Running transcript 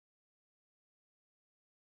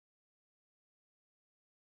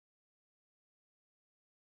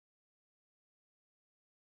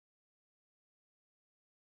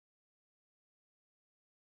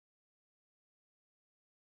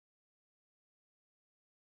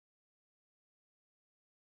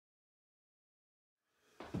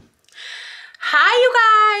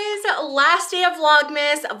last day of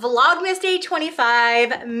Vlogmas, Vlogmas day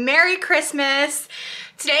 25. Merry Christmas.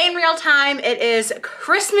 Today in real time, it is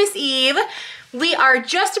Christmas Eve. We are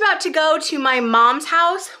just about to go to my mom's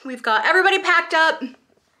house. We've got everybody packed up.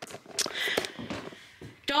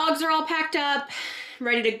 Dogs are all packed up,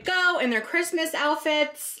 ready to go in their Christmas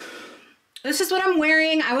outfits. This is what I'm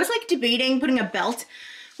wearing. I was like debating putting a belt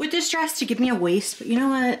with this dress to give me a waist, but you know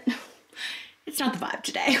what? It's not the vibe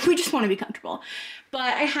today. We just want to be comfortable.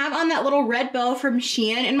 But I have on that little red bow from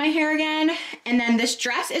Shein in my hair again. And then this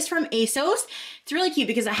dress is from ASOS. It's really cute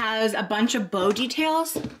because it has a bunch of bow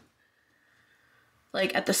details.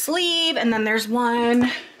 Like at the sleeve, and then there's one.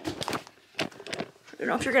 I don't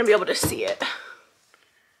know if you're gonna be able to see it.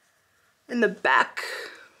 In the back,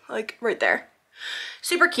 like right there.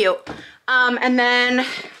 Super cute. And then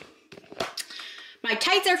my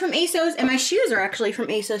tights are from ASOS, and my shoes are actually from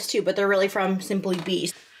ASOS too, but they're really from Simply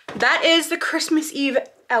Be. That is the Christmas Eve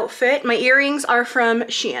outfit. My earrings are from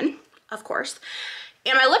Shein, of course.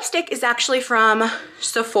 And my lipstick is actually from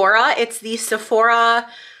Sephora. It's the Sephora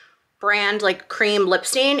brand like cream lip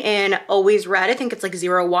stain in Always Red. I think it's like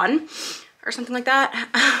 01 or something like that.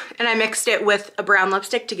 And I mixed it with a brown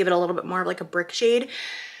lipstick to give it a little bit more of like a brick shade.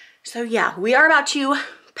 So yeah, we are about to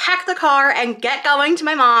pack the car and get going to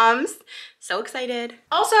my mom's. So excited.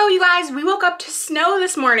 Also, you guys, we woke up to snow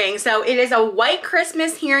this morning. So it is a white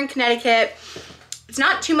Christmas here in Connecticut. It's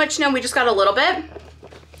not too much snow. We just got a little bit,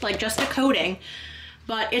 like just a coating,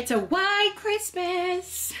 but it's a white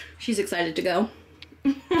Christmas. She's excited to go.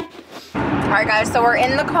 All right, guys, so we're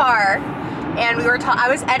in the car and I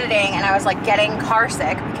was editing and I was like getting car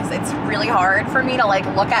sick because it's really hard for me to like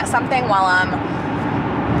look at something while I'm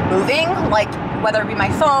moving, like whether it be my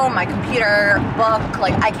phone, my computer, book,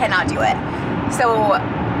 like I cannot do it. So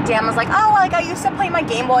Dan was like, oh, like I used to play my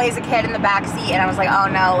Game Boy as a kid in the back seat, and I was like, oh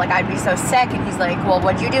no, like I'd be so sick. And he's like, well,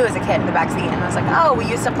 what'd you do as a kid in the back seat? And I was like, oh, we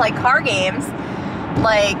used to play car games,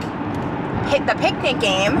 like hit the picnic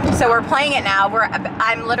game. So we're playing it now.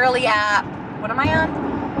 I'm literally at, what am I on?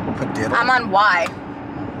 Padiddle? I'm on Y.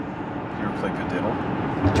 You ever play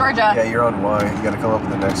Padiddle? Georgia. Yeah, you're on Y. You gotta come up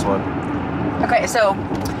with the next one. Okay, so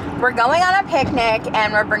we're going on a picnic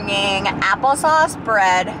and we're bringing applesauce,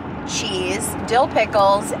 bread, cheese, dill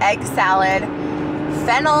pickles, egg salad,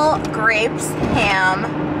 fennel, grapes, ham,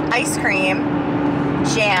 ice cream,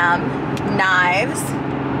 jam, knives,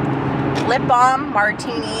 lip balm,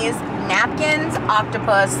 martinis, napkins,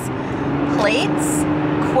 octopus, plates,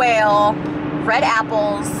 quail, red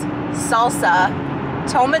apples, salsa,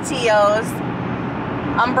 tomatillos,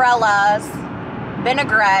 umbrellas,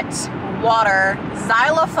 vinaigrette, water,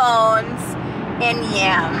 xylophones, and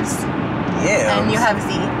yams. Yams? And you have Z.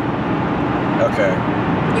 Okay.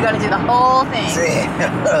 You gotta do the whole thing.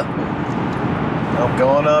 I'm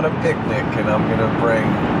going on a picnic and I'm gonna bring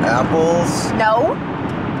apples. No.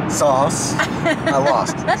 Sauce. I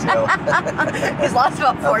lost. So. He's lost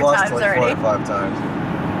about four times like already. 4 or 5 times.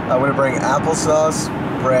 I'm gonna bring applesauce,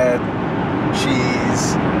 bread,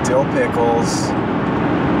 cheese, dill pickles,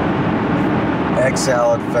 egg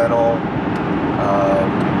salad, fennel,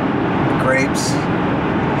 grapes,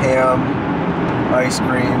 ham, ice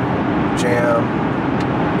cream, jam.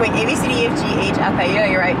 Wait, A, B, C, D, E, F, G, H. Okay, yeah,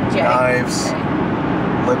 you're right. J. Knives,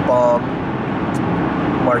 okay. Lip balm,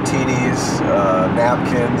 martinis,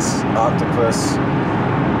 napkins, octopus,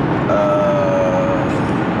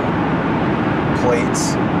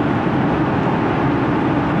 plates,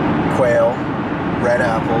 quail, red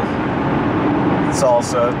apple,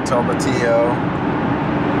 salsa, tomatillo,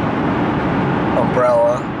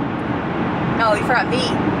 umbrella. No, you forgot V.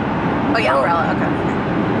 Oh yeah, umbrella, okay.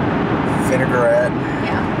 Vinaigrette.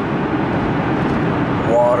 Yeah.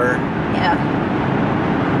 Water. Yeah.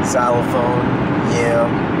 Xylophone. Yam.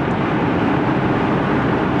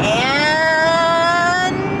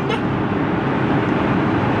 And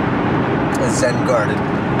a Zen garden.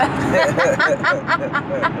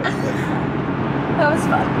 That was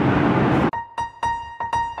fun.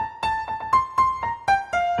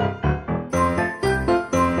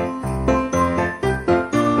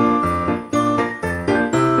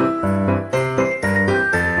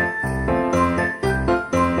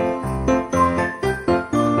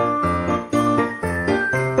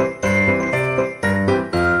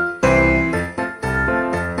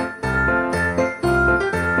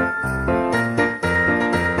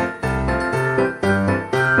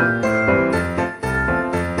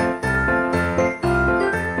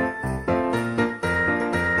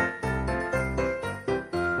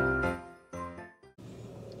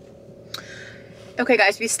 Okay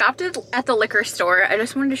guys, we stopped at the liquor store. I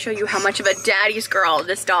just wanted to show you how much of a daddy's girl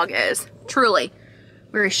this dog is. Truly.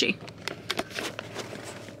 Where is she?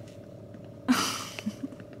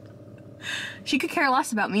 She could care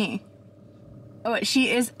less about me. Oh, she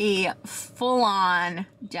is a full-on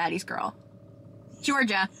daddy's girl.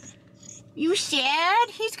 Georgia, you sad?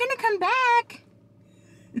 He's gonna come back.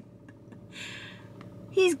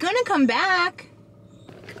 He's gonna come back.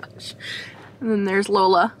 Gosh. And then there's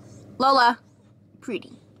Lola. Lola,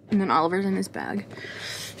 pretty. And then Oliver's in his bag.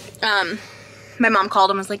 My mom called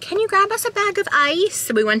him and was like, can you grab us a bag of ice?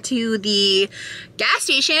 So we went to the gas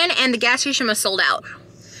station, and the gas station was sold out.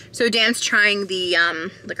 So Dan's trying the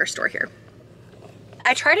liquor store here.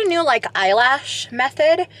 I tried a new like eyelash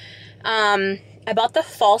method. I bought the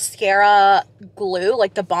Falscara glue,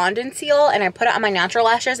 like the bond and seal, and I put it on my natural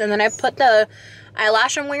lashes, and then I put the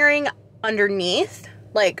eyelash I'm wearing underneath,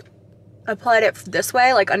 like applied it this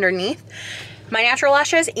way, like underneath my natural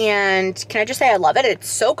lashes, and can I just say I love it? It's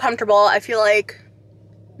so comfortable. I feel like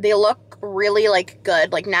they look really like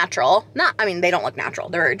good, like natural. Not, I mean, they don't look natural.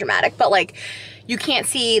 They're very dramatic, but like you can't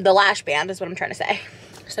see the lash band is what I'm trying to say.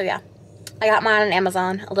 So yeah, I got mine on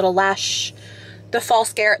Amazon, a little lash, the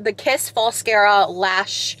Kiss Falscara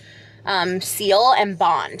lash seal and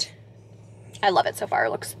bond. I love it so far.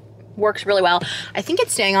 It works really well. I think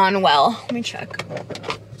it's staying on well. Let me check.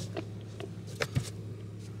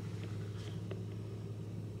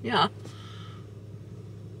 Yeah.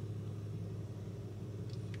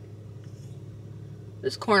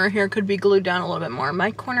 This corner here could be glued down a little bit more. My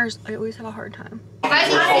corners, I always have a hard time.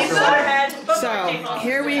 So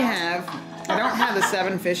here we have, I don't have the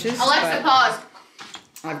 7 fishes. Alexa, pause.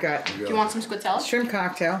 I've got Do you want some squid salad? shrimp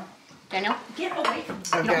cocktail. Daniel? Get away from me.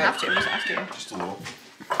 I've You don't have got, to, I'm just asking. Just a little.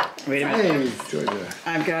 wait a minute. Hey, Georgia.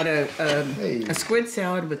 I've got a squid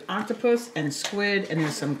salad with octopus and squid, and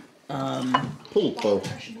there's some Pulpo.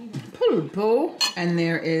 pulpo, and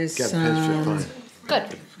there is Got some, pencil, Good.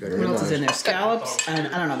 fine. what else is in there? Scallops, and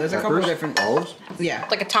I don't know, there's a couple of different, Olives? yeah,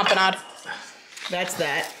 Like a tamponade. that's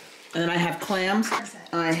that. And then I have clams,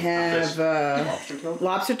 I have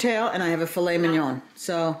lobster tail, and I have a filet mignon.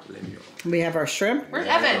 So we have our shrimp, Where's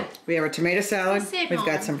Evan? we have our tomato salad, we've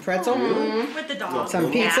got some pretzel, With the dog. some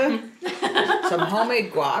pizza, some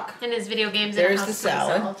homemade guac. And his video games There's and the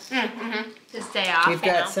salad. to stay off. We've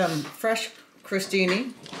got some fresh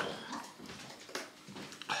crostini,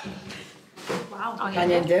 Wow.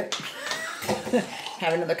 onion dip,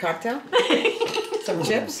 have another cocktail, some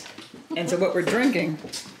chips, and so what we're drinking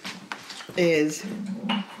is,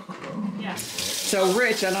 Yeah. so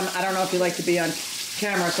Rich, I don't know if you like to be on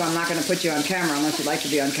camera, so I'm not going to put you on camera unless you'd like to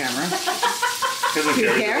be on camera. Do you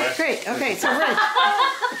care? Great, okay, so Rich.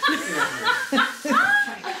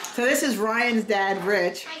 So this is Ryan's dad,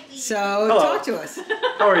 Rich, so talk to us.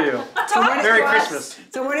 How are you? So what Merry Christmas.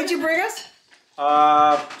 So what did you bring us?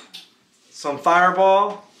 Some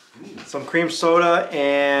Fireball, some cream soda,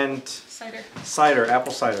 and Cider.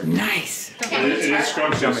 apple cider. Nice. It is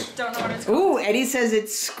scrumptious. Don't know what it's Ooh, Eddie says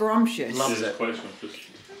it's scrumptious. Loves it.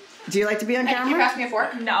 Do you like to be on Can you camera? pass me a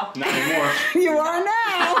fork? No. Not anymore. You are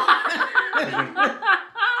now.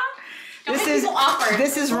 Don't make people awkward.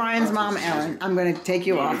 This is Ryan's mom, Ellen. I'm going to take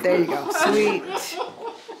you off. There you go. Sweet.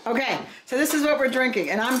 Okay, so this is what we're drinking,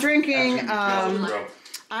 and I'm drinking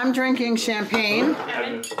champagne.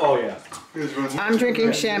 Oh yeah. I'm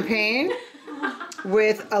drinking champagne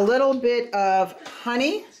with a little bit of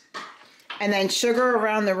honey, and then sugar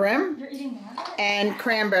around the rim, and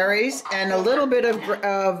cranberries, and a little bit of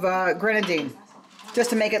grenadine, just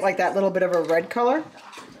to make it like that little bit of a red color.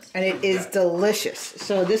 And it is delicious.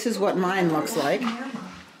 So this is what mine looks like.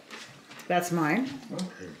 That's mine.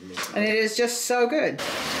 And it is just so good.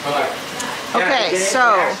 Okay,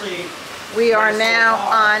 so we are now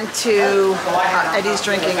on to Eddie's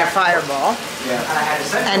drinking a Fireball.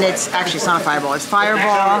 And it's it's not a Fireball, it's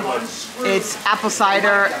Fireball, it's apple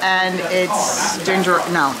cider, and it's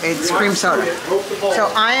it's cream soda.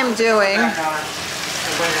 So I am doing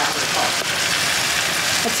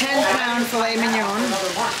a 10-pound filet mignon.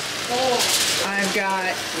 I've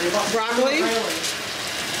got broccoli.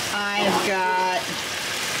 I've got,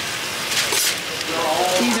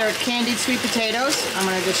 these are candied sweet potatoes. I'm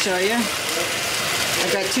going to just show you.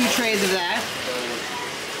 I've got 2 trays of that.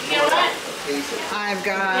 I've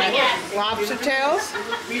got lobster tails.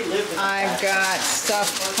 I've got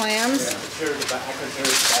stuffed clams.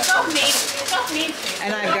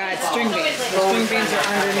 And I've got string beans. The string beans are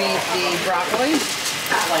underneath the broccoli.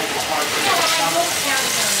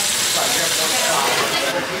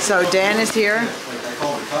 So Dan is here. I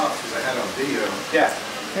called the cops because I had it on video. Yeah.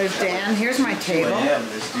 There's Dan. Here's my table. 2 a.m.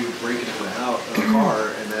 This dude breaking into the house in the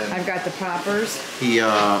car, and then I've got the poppers.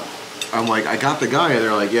 I'm like, I got the guy, and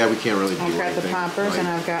they're like, yeah, we can't really do I've got anything. the poppers, Like, and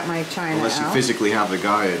I've got my china unless you out. physically have the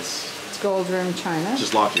guy, it's gold rim china.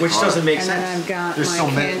 Just lock your Which car. doesn't make And sense. then I've got There's my so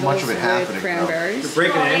candles much of it with happening, though. cranberries. You're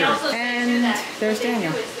breaking it in. And there's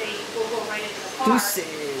Daniel. Gooses.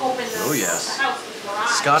 Oh yes.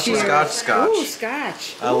 Scotch, Cheers. scotch, scotch. Ooh,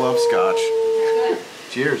 scotch. I love scotch.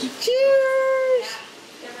 Cheers. Cheers.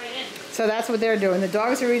 So that's what they're doing. The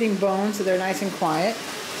dogs are eating bones, so they're nice and quiet.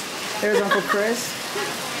 There's Uncle Chris.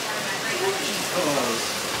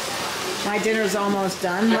 My dinner's almost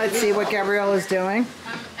done. Let's see what Gabrielle is doing.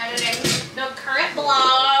 I'm editing the current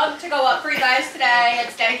vlog to go up for you guys today.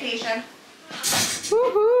 It's dedication.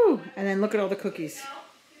 Woohoo! And then look at all the cookies.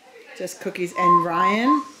 Just cookies. And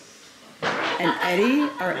Ryan and Eddie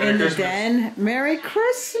are in the den. Merry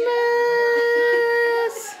Christmas!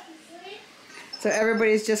 So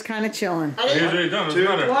everybody's just kind of chilling. He's already done. Doesn't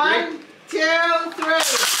matter. 1, 2, 3.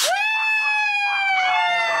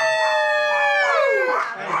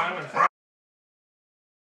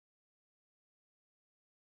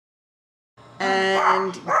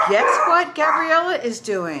 And guess what Gabriella is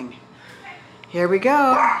doing? Here we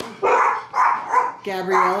go.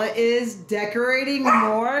 Gabriella is decorating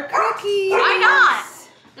more cookies. Why not?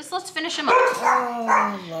 Just let's finish them up.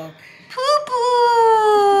 Oh, look. Poo-poo!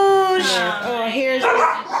 Oh, here's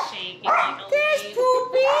Shaking like a there's leaf.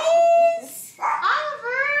 poopies.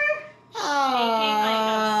 Oliver!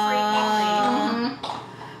 Aww.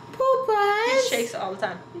 Poopas. Shakes all the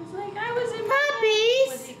time. He's like, I was in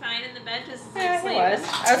Puppies. Was he fine in the bed just Yeah, asleep? he was.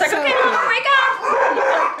 I was like, So okay, cute. Oliver, wake up!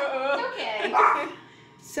 It's okay.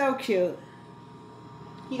 So cute.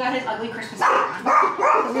 He got his ugly Christmas hat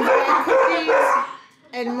on. We've got cookies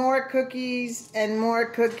and more cookies and more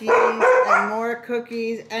cookies and more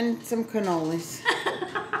cookies and some cannolis.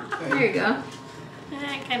 There you go.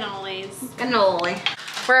 Cannolis. Cannoli.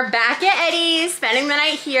 We're back at Eddie's, spending the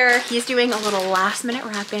night here. He's doing a little last minute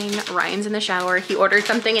wrapping. Ryan's in the shower. He ordered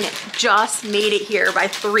something and it just made it here by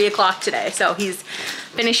 3 o'clock today. So he's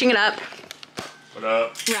finishing it up. What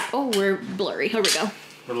up? Oh, we're blurry. Here we go.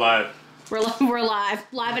 We're live. We're live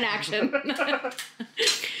in action.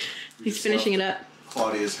 He's finishing it up.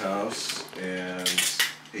 Claudia's house and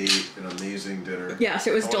ate an amazing dinner. Yes,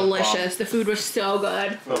 it was delicious. The food was so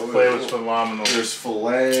good. The flavor was phenomenal. There's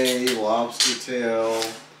filet, lobster tail,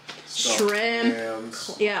 stuffed Shrimp.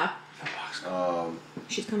 hams. Yeah. Um,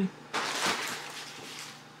 She's coming.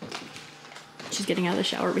 She's getting out of the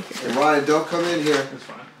shower over here. and Ryan, don't come in here. It's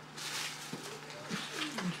fine.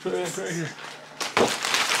 Just put it right here.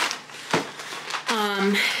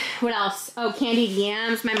 What else? Oh, candied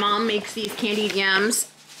yams. My mom makes these candied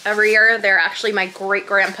yams every year. They're actually my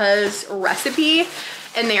great-grandpa's recipe,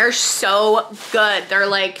 and they are so good. They're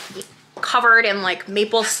like covered in like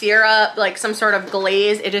maple syrup, like some sort of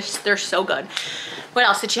glaze. They're so good. What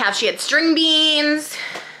else did she have? She had string beans,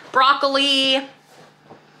 broccoli,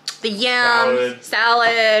 the yam,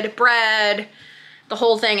 salad, bread, the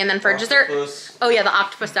whole thing, and then for dessert. Oh yeah, the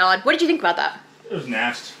octopus salad. What did you think about that? It was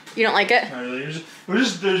nasty. You don't like it? Not really. It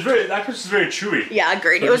was very. That octopus is very chewy. Yeah,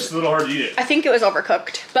 agreed. So It was just a little hard to eat it. I think it was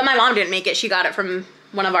overcooked, but my mom didn't make it. She got it from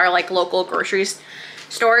one of our like local grocery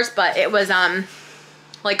stores, but it was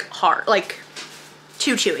like hard, like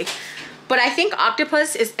too chewy. But I think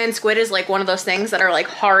octopus and squid is like one of those things that are like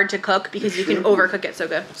hard to cook because you can overcook it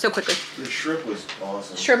so quickly. The shrimp was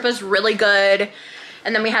awesome. Shrimp was really good.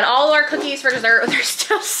 And then we had all our cookies for dessert. There's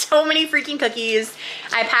still so many freaking cookies.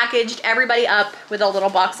 I packaged everybody up with a little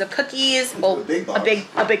box of cookies. Well, A big box.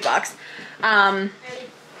 a big box.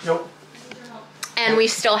 Nope. And we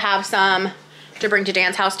still have some to bring to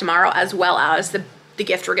Dan's house tomorrow, as well as the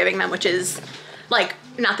gift we're giving them, which is like,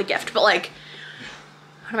 not the gift, but like,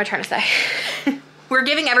 what am I trying to say? We're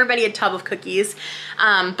giving everybody a tub of cookies,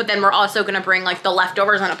 but then we're also gonna bring like the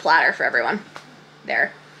leftovers on a platter for everyone.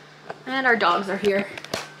 There. And our dogs are here.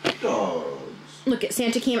 Dogs. Look at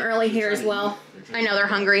Santa came early here as well. I know they're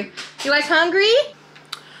hungry. You guys hungry?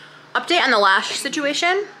 Update on the lash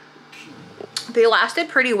situation. They lasted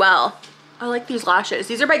pretty well. I like these lashes.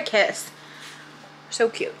 These are by Kiss. So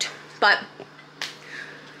cute. But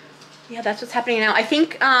yeah, that's what's happening now. I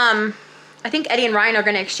think Eddie and Ryan are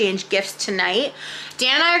gonna exchange gifts tonight.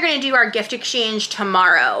 Dan and I are gonna do our gift exchange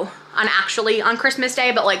tomorrow on Christmas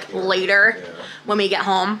Day, but like later when we get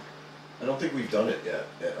home. I don't think we've done it yet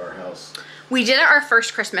at our house. We did it our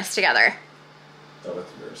first Christmas together. Oh,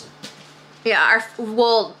 that's embarrassing. Yeah,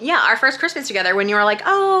 our first Christmas together when you were like,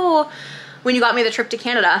 oh, when you got me the trip to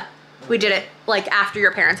Canada. We did it like after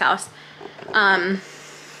your parents' house. And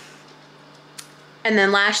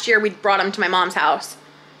then last year we brought them to my mom's house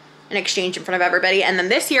and exchanged in front of everybody. And then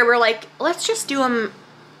this year we're like, let's just do them,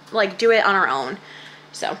 like do it on our own.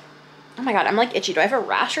 So, oh my God, I'm like itchy. Do I have a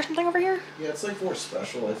rash or something over here? Yeah, it's like more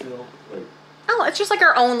special, I feel. Like, oh, it's just like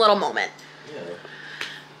our own little moment. Yeah.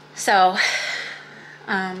 So,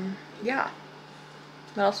 yeah.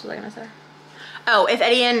 What else was I gonna say? Oh, if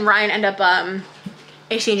Eddie and Ryan end up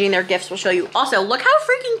exchanging their gifts, we'll show you. Also, look how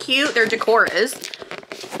freaking cute their decor is.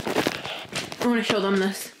 I want to show them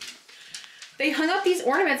this. They hung up these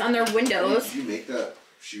ornaments on their windows. Did you make that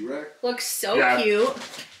shoe rack? Looks so Yeah. cute.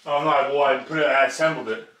 Oh no, I assembled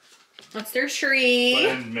it. That's their But I tree.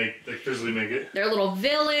 didn't physically make it. Their little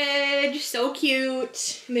village, so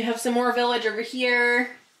cute. And they have some more village over here.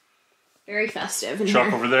 Very festive in Truck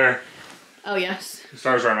here. over there. Oh yes. The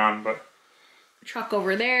stars aren't on, but Truck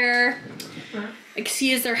over there.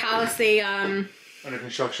 Excuse their house. They under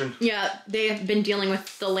construction. yeah, they have been dealing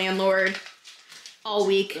with the landlord all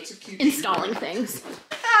week, That's a cute installing things.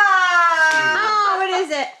 Ah! Oh, what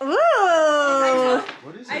is it? Ooh.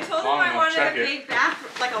 What is I it? told him Long I enough, wanted check a it. big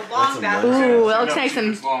bath, like a That's long a bath. nice- Ooh, that Yeah, looks nice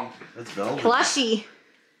and it's long. That's velvet. plushy.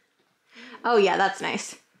 Oh yeah, that's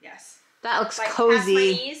nice. Yes. That looks Like past my cozy.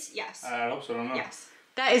 knees. Yes. I hope so. I don't know. Yes.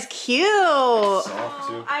 That is cute. Soft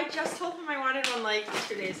too. I just told him I wanted one like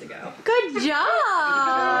 2 days ago. Good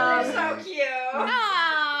job. So cute.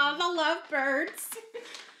 Ah, the lovebirds.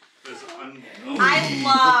 I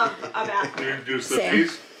love a bath. You do Same.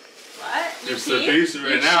 slippies? What? You Just see? slippies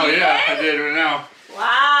right You now. cheated? Yeah, I did right now.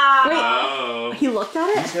 Wow. Wait. Oh, He looked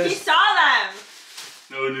at it. He saw them.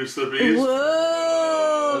 no new slippies.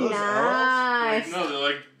 Whoa, those nice. No, they're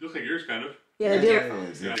like look like yours kind of. Yeah, they do.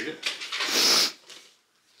 Yeah, you get.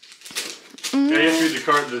 Yeah, you have to read the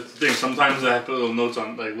card, the thing. Sometimes I put little notes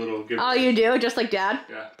on, like little gift. Oh, you do? Just like Dad?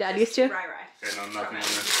 Yeah. Dad used to? Right. Okay, no, nothing in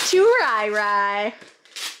there. To Rai. I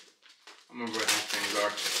remember what half things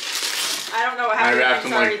are. I don't know what I happened. wrapped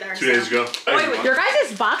them Sorry like there, 2 days ago. Wait, Your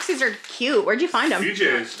guys' boxes are cute. Where'd you find them?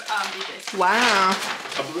 BJ's. BJ's. Wow.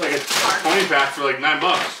 Like a 20 pack for like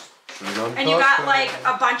 $9. And you got like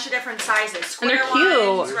a bunch of different sizes. And they're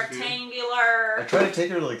Square ones, cute. I rectangular. tried to take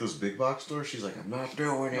her to like those big box stores. She's like, I'm not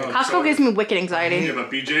doing it. No. Costco gives me wicked Yeah, anxiety. but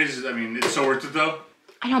BJ's, I mean, it's so worth it though.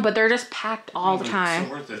 I know, but they're just packed all the It's time.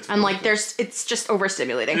 so worth it. It's And worth like, it. it's just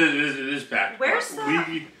overstimulating. It is packed. Where's but the-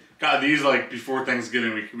 We got these like before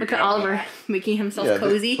Thanksgiving. We Look got at Oliver making himself Yeah,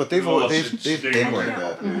 cozy. but they've Oh, they've it's been big. like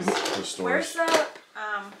that. Those Where's stores. the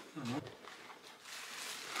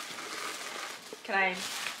Can I?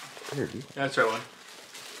 Here, dude. That's right one.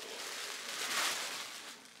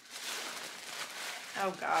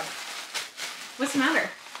 Oh God. What's the matter?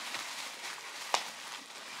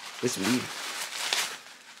 It's weed.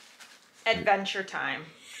 Adventure time.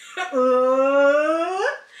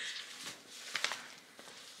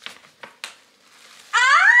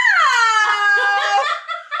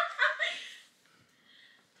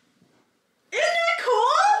 Isn't that cool?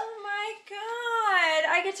 Oh my God!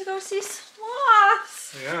 I get to go see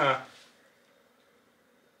sloths. Yeah.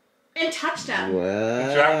 And touch them. Wow.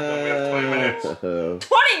 Exactly. We have 20 minutes.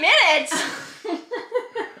 20 minutes.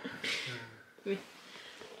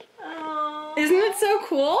 Oh. Isn't it so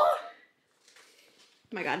cool? Oh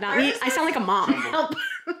my God, not me. I sound like a mom. Help.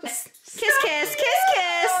 Kiss, kiss, kiss, kiss,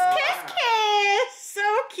 kiss, kiss. So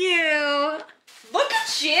cute. Look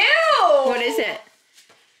at you. What is it?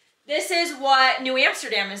 This is what New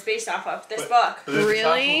Amsterdam is based off of. This book. But this is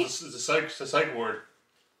Really? It's a psych ward.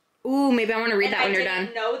 Ooh, maybe I want to read And that when I you're didn't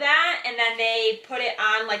done. know that, and then they put it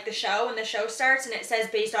on like the show, and the show starts, and it says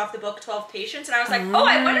based off the book 12 Patients, and I was like, oh,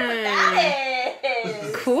 I wonder what that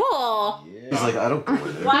is. Cool. Yeah. He's like, I don't go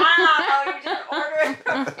in there. Wow, you just order it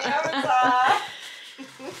from Amazon.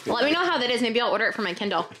 Let me know how that is. Maybe I'll order it for my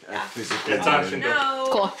Kindle. I physically It's go in actually there. No.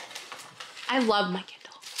 Cool. I love my Kindle.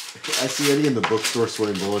 I see Eddie in the bookstore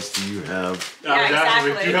sweating bullets. Do you have? Yeah,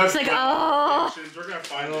 exactly. Do you have It's like, oh. We're gonna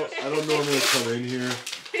find this. I don't normally come in here.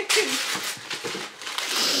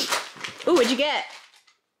 Ooh, what'd you get?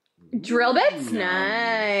 Drill bits?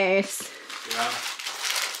 Nice. Yeah.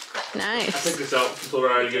 I Nice. picked this out until we're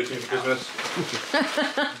ready to get to me for Christmas.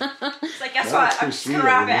 It's like, guess That what? looks I'm pretty just sweet, gonna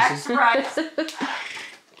wrap it Eddie. extra price.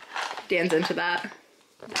 Dan's into that.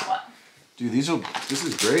 What? Dude, this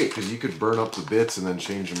is great because you could burn up the bits and then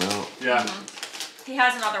change them out. Yeah. He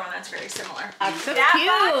has another one that's very similar. That's so That cute.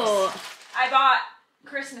 box, I bought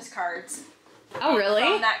Christmas cards Oh, really?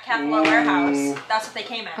 from that Kevlar warehouse. That's what they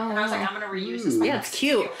came in. And I was like, Oh. I'm gonna reuse this. Yeah, it's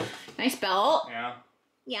cute. Nice belt. Yeah.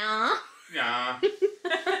 Yeah. Yeah.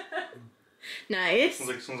 Nice. Sounds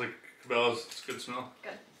like Cabela's. It's a good smell.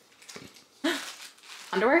 Good.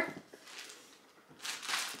 Underwear?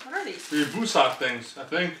 What are these? They're boot sock things, I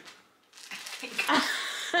think.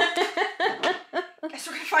 Guess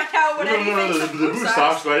we're gonna find out what No, anything's the boot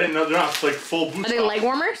socks, but I didn't know they're not like full boot Are socks. they leg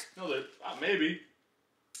warmers? No, they maybe.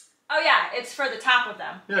 Oh yeah, it's for the top of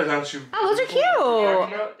them. Yeah, that's you. Oh, those are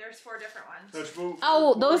cute. There's 4 different ones. That's both.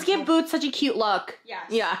 Oh, those give boots such a cute look. Yes.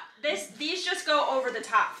 Yeah. These just go over the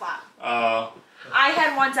top flap. Oh. I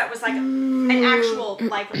had ones that was like an actual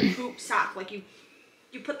like boot sock. Like you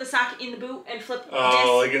put the sock in the boot and flip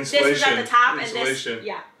Oh, this. like insulation. This was at the top Insulation. and this.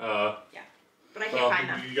 Yeah. Yeah. But I can't find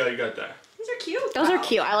them. You got that. These are cute. Those are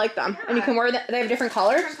cute. I like them. And you can wear them. They have different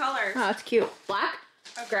colors? Different colors. Oh, that's cute. Black?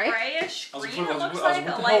 A Gray? grayish I was green, with it looks the like.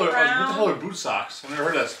 A color. light I was with the brown. color boot socks. I've never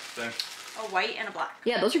heard of that thing. A white and a black.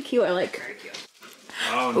 Yeah, those are cute. I like. Very cute.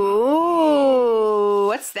 Ooh,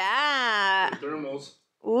 what's that? Thermals.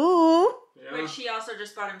 Ooh. Yeah. Which he also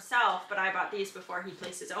just bought himself, but I bought these before he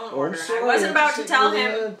placed his own Oh, order. sorry, I wasn't about to I'm tell sick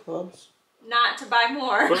of him the Cubs. not to buy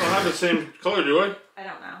more. We don't have the same color, do I? I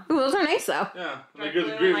don't know. Ooh, those are nice though. Yeah. They're Dark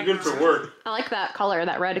good, blue, good for like work. I like that color,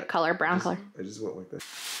 that red color, brown color. I just went like that.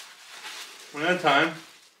 One at a time.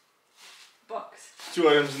 Books. 2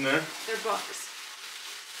 items in there. They're books.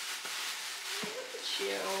 Look at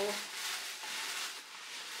you.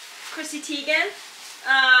 Chrissy Teigen.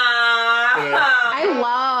 I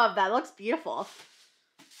love that. It looks beautiful.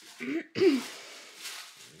 Look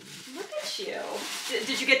at you.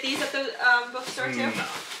 Did you get these at the bookstore too?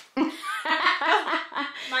 No.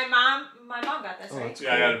 My mom got this, right? that's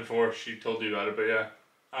Yeah, I got it before. She told you about it, but yeah.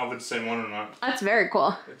 I don't know if it's the same one or not. That's very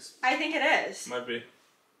cool. It's I think it is. might be.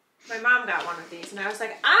 My mom got one of these, and I was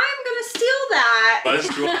like, I'm gonna steal that. But it's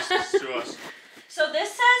to us. It's to us. So this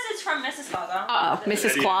says it's from Mrs. Claus. Uh-oh,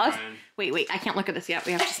 Mrs. Eddie Claus? and Ryan. Wait, I can't look at this yet.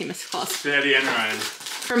 We have to see Mrs. Claus. It's Eddie and Ryan.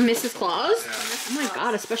 From Mrs. Claus? Yeah. Oh my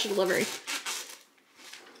god, a special delivery.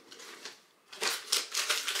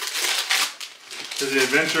 It's the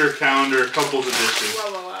Adventure Calendar Couples Edition.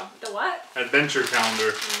 Whoa. The what? Adventure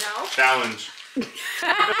Calendar No. Challenge.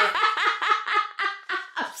 I'm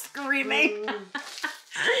screaming. What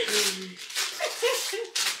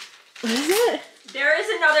is it? There is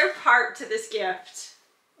another part to this gift.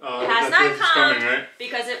 Oh, It has that's not it's come coming, right?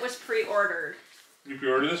 because it was pre-ordered. You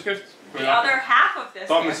pre-ordered this gift? The other half of this I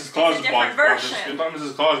thought gift Mrs. is Claus a bought different this gift. I version. thought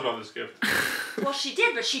Mrs. Claus bought this gift. Well, she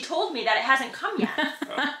did, but she told me that it hasn't come yet.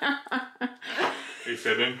 Are you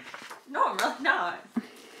fibbing? No, I'm really not.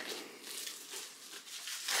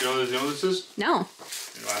 You know what this is? No.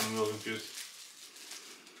 I'm a little confused.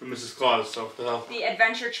 From Mrs. Claus, so what the hell? The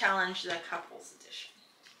Adventure Challenge, the Couples Edition.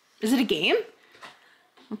 Is it a game?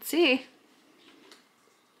 Let's see.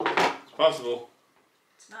 It's possible.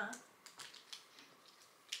 It's not.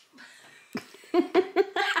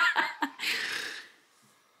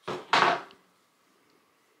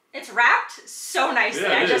 It's wrapped so nicely.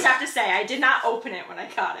 Yeah, I it just is. have to say, I did not open it when I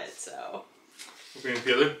got it, so. Looking at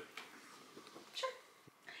the other? Sure.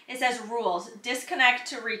 It says rules: disconnect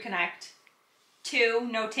to reconnect. 2,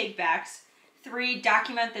 no takebacks. 3,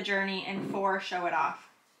 document the journey. And 4, show it off.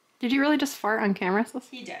 Did you really just fart on camera, sis?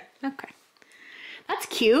 He did. Okay. That's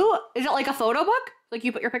cute. Is it like a photo book? Like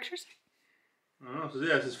you put your pictures? I don't know. So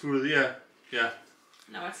yeah, it's just food of the, yeah. Yeah.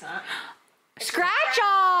 No, it's not. Scratch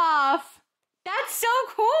off! That's so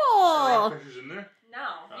Are cool! there pictures in there?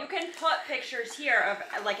 No, you can put pictures here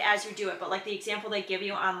of like as you do it, but like the example they give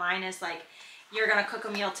you online is like you're gonna cook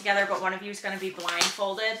a meal together, but one of you is gonna be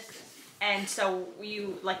blindfolded, and so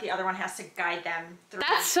you like the other one has to guide them through.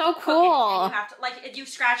 That's so cooking, cool. And you have to like if you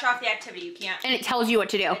scratch off the activity, you can't. And it tells you what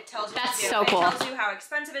to do. It tells you That's what to do. so cool. It tells you how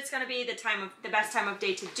expensive it's gonna be, the best time of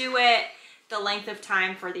day to do it, the length of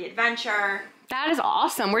time for the adventure. That is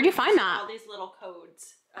awesome. Where'd you find All that? these little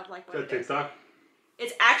codes of like Is what that it is. TikTok?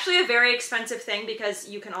 It's actually a very expensive thing because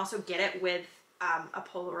you can also get it with a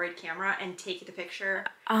Polaroid camera and take the picture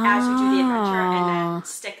as you do the adventure and then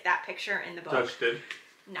stick that picture in the book. Touch did.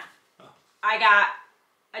 No. I got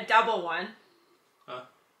a double one,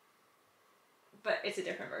 but it's a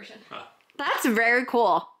different version. That's very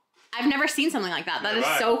cool. I've never seen something like that. That is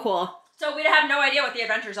Right. so cool. So we have no idea what the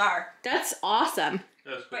adventures are, That's awesome.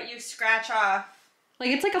 That's cool. but you scratch off. Like,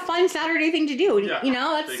 it's like a fun Saturday thing to do. Yeah. You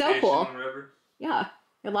know, that's so Vacation cool. or whatever. Yeah,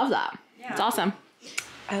 I love that. Yeah. It's awesome.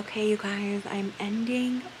 Okay, you guys, I'm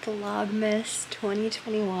ending Vlogmas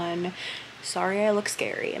 2021. Sorry I look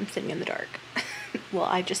scary. I'm sitting in the dark. Well,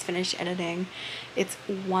 I just finished editing. It's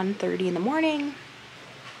 1:30 in the morning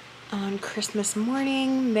on Christmas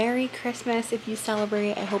morning. Merry Christmas if you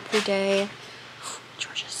celebrate. I hope your day...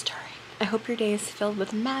 George is stirring. I hope your day is filled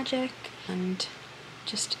with magic and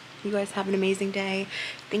just... You guys have an amazing day.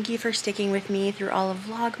 Thank you for sticking with me through all of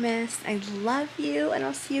Vlogmas. I love you, and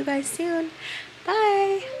I'll see you guys soon.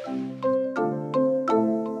 Bye!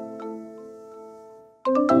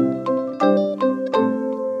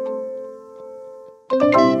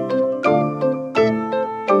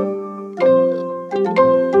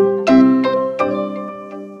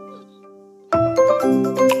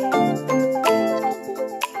 Bye.